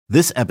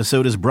This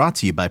episode is brought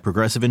to you by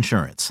Progressive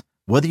Insurance.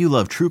 Whether you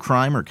love true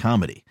crime or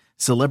comedy,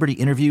 celebrity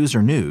interviews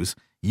or news,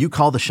 you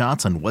call the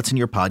shots on what's in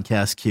your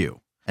podcast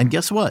queue. And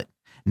guess what?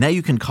 Now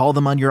you can call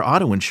them on your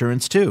auto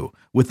insurance too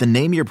with the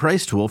Name Your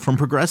Price tool from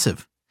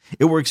Progressive.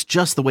 It works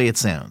just the way it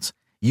sounds.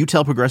 You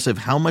tell Progressive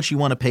how much you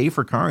want to pay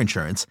for car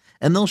insurance,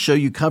 and they'll show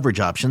you coverage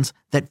options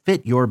that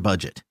fit your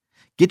budget.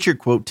 Get your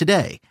quote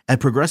today at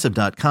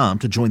Progressive.com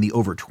to join the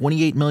over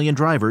 28 million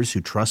drivers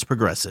who trust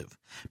Progressive.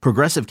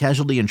 Progressive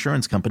Casualty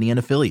Insurance Company and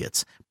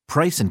Affiliates.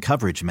 Price and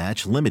coverage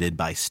match limited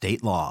by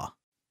state law.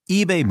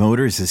 eBay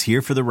Motors is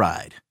here for the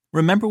ride.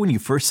 Remember when you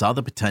first saw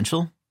the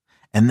potential?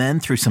 And then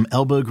through some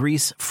elbow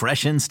grease,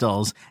 fresh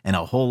installs, and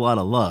a whole lot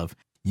of love,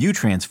 you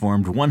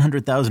transformed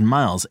 100,000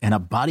 miles and a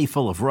body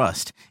full of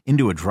rust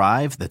into a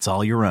drive that's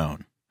all your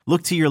own.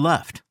 Look to your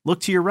left.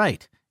 Look to your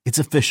right. It's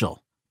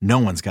official. No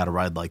one's got a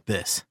ride like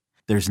this.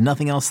 There's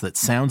nothing else that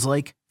sounds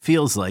like,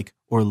 feels like,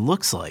 or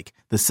looks like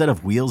the set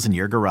of wheels in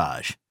your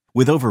garage.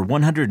 With over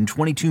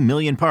 122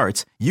 million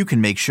parts, you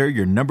can make sure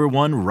your number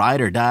one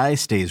ride or die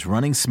stays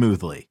running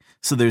smoothly.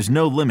 So there's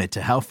no limit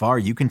to how far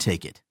you can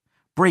take it.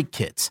 Brake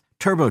kits,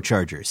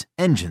 turbochargers,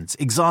 engines,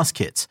 exhaust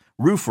kits,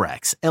 roof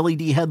racks,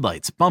 LED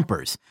headlights,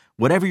 bumpers,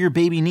 whatever your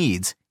baby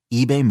needs,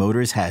 eBay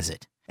Motors has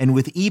it. And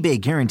with eBay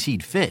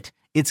Guaranteed Fit,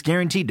 it's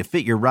guaranteed to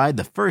fit your ride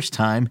the first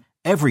time,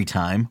 every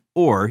time,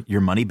 or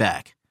your money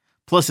back.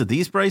 Plus, at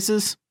these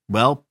prices,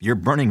 well, you're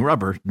burning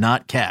rubber,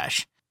 not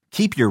cash.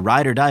 Keep your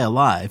ride or die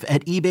alive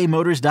at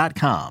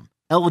ebaymotors.com.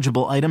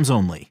 Eligible items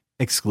only.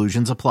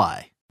 Exclusions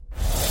apply.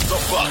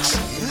 The Bucks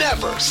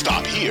never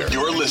stop here.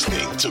 You're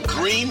listening to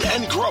Green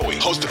and Growing,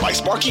 hosted by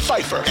Sparky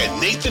Pfeiffer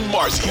and Nathan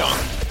Marzion.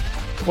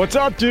 What's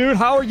up, dude?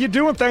 How are you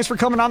doing? Thanks for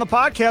coming on the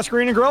podcast,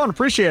 Green and Growing.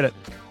 Appreciate it.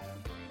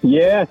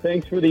 Yeah,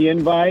 thanks for the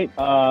invite.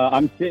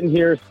 I'm sitting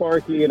here,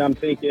 Sparky, and I'm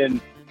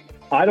thinking,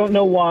 I don't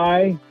know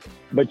why,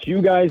 but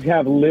you guys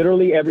have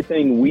literally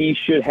everything we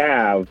should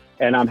have,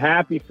 and I'm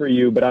happy for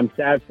you, but I'm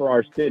sad for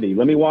our city.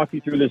 Let me walk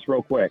you through this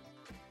real quick,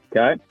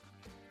 okay?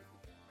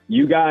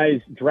 You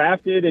guys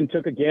drafted and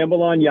took a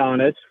gamble on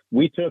Giannis.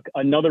 We took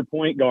another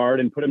point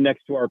guard and put him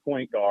next to our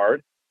point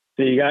guard,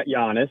 so you got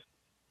Giannis.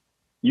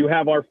 You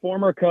have our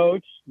former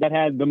coach that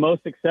had the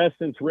most success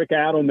since Rick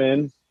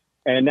Adelman,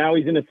 and now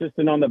he's an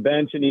assistant on the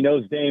bench, and he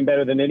knows Dame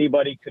better than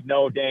anybody could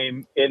know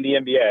Dame in the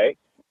NBA.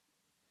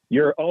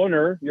 Your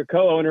owner, your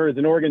co-owner, is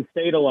an Oregon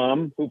State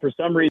alum who for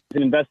some reason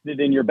invested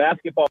in your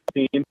basketball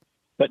team,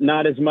 but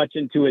not as much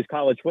into his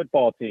college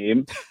football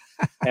team.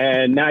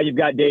 And now you've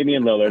got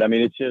Damian Lillard. I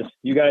mean, it's just,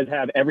 you guys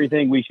have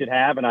everything we should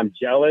have, and I'm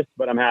jealous,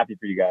 but I'm happy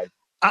for you guys.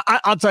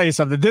 I'll tell you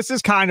something. This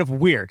is kind of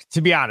weird,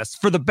 to be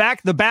honest. For the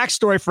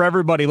backstory for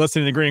everybody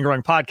listening to the Green and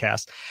Growing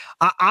podcast,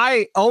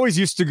 I always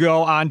used to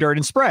go on Dirt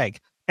and Sprague.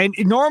 And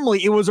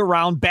normally it was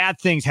around bad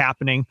things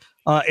happening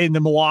in the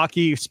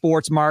Milwaukee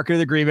sports market,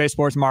 the Green Bay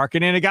sports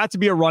market. And it got to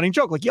be a running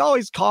joke. Like, you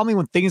always call me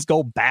when things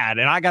go bad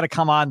and I got to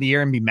come on the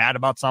air and be mad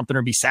about something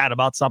or be sad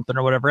about something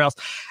or whatever else.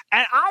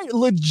 And I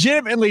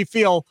legitimately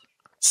feel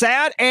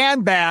sad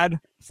and bad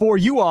for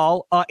you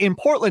all in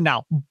Portland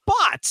now.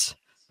 But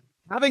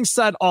having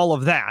said all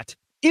of that,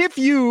 if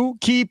you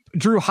keep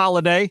Drew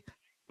Holiday,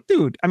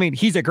 dude, I mean,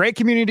 he's a great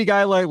community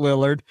guy like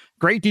Lillard,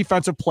 great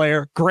defensive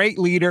player, great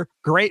leader,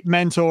 great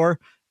mentor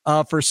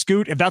for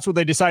Scoot, if that's what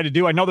they decide to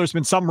do. I know there's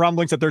been some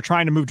rumblings that they're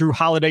trying to move Drew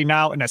Holiday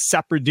now in a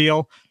separate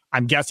deal.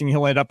 I'm guessing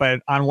he'll end up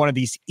on one of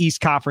these East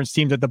Conference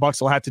teams that the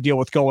Bucks will have to deal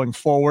with going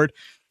forward.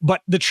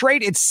 But the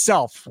trade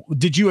itself,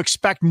 did you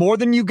expect more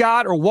than you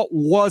got, or what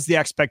was the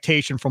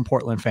expectation from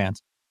Portland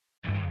fans?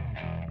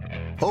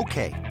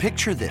 Okay,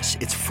 picture this.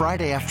 It's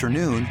Friday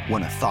afternoon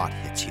when a thought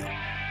hits you.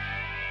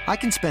 I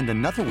can spend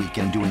another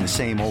weekend doing the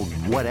same old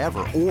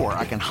whatever, or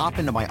I can hop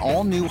into my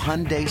all-new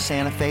Hyundai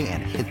Santa Fe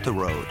and hit the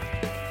road.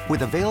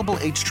 With available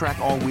H-Track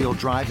all-wheel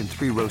drive and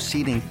 3-row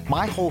seating,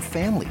 my whole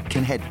family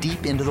can head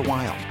deep into the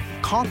wild.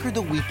 Conquer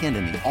the weekend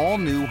in the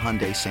all-new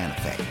Hyundai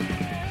Santa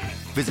Fe.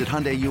 Visit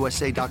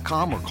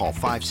HyundaiUSA.com or call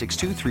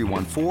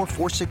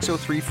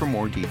 562-314-4603 for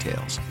more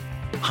details.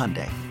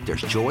 Hyundai,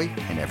 there's joy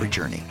in every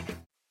journey.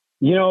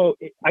 You know,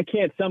 I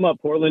can't sum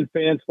up Portland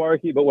fans,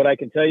 Sparky, but what I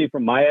can tell you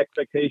from my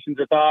expectations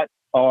or thoughts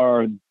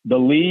are the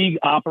league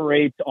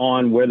operates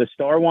on where the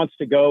star wants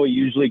to go, he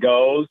usually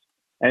goes,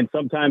 and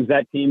sometimes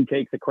that team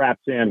takes a crap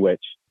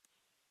sandwich.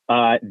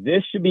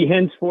 This should be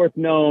henceforth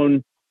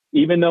known,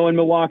 even though in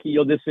Milwaukee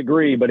you'll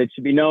disagree, but it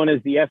should be known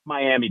as the F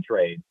Miami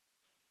trade.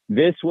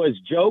 This was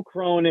Joe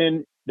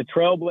Cronin, the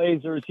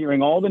Trailblazers,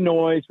 hearing all the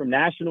noise from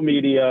national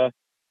media,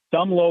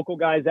 some local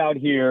guys out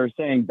here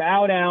saying,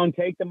 bow down,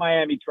 take the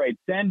Miami trade,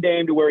 send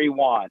Dame to where he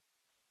wants.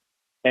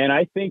 And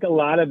I think a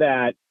lot of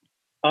that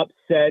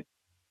upset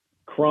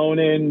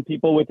Cronin,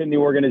 people within the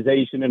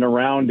organization and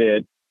around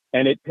it,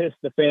 and it pissed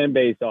the fan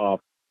base off.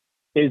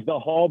 Is the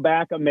haul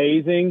back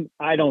amazing?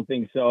 I don't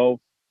think so.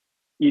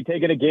 You're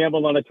taking a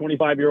gamble on a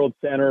 25-year-old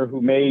center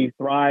who may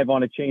thrive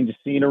on a change of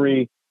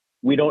scenery.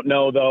 We don't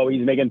know, though.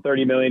 He's making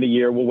 $30 million a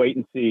year. We'll wait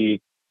and see.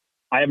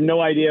 I have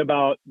no idea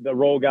about the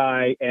role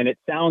guy, and it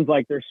sounds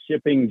like they're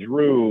shipping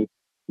Drew,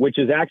 which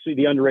is actually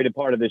the underrated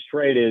part of this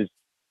trade is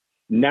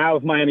Now,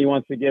 if Miami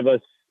wants to give us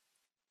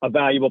a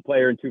valuable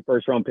player and 2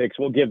 first-round picks,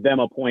 we'll give them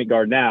a point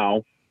guard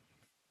now.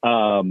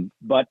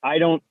 But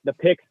the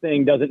picks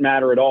thing doesn't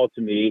matter at all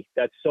to me.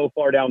 That's so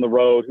far down the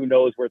road. Who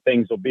knows where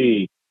things will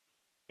be?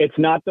 It's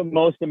not the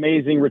most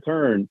amazing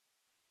return,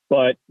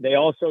 but they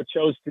also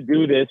chose to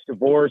do this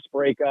divorce,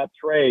 breakup,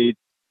 trade.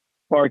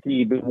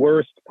 Sparky, the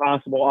worst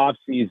possible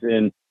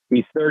offseason.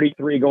 He's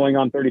 33 going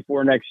on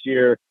 34 next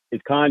year.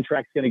 His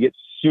contract's going to get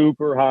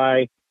super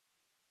high,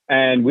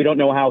 and we don't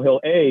know how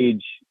he'll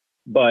age,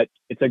 but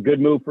it's a good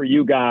move for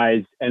you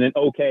guys and an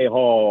okay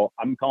haul.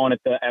 I'm calling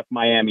it the F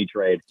Miami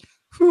trade.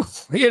 Whew.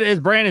 It is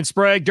Brandon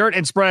Sprague, Dirt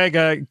and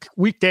Sprague,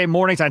 weekday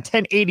mornings on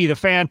 1080 The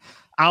Fan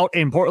out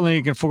in Portland.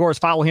 You can, of course,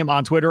 follow him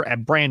on Twitter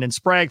at Brandon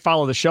Sprague.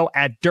 Follow the show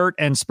at Dirt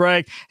and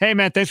Sprague. Hey,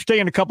 man, thanks for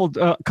taking a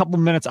couple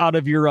minutes out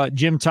of your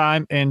gym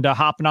time and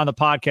hopping on the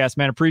podcast,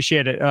 man.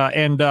 Appreciate it.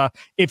 And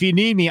if you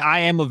need me, I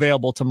am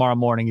available tomorrow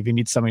morning if you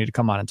need somebody to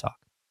come on and talk.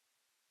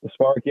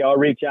 Sparky, I'll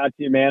reach out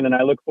to you, man, and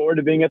I look forward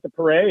to being at the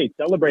parade,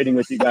 celebrating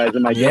with you guys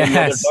in my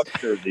Ducks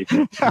jersey.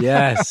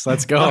 Yes,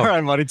 let's go. All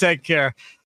right, buddy, take care.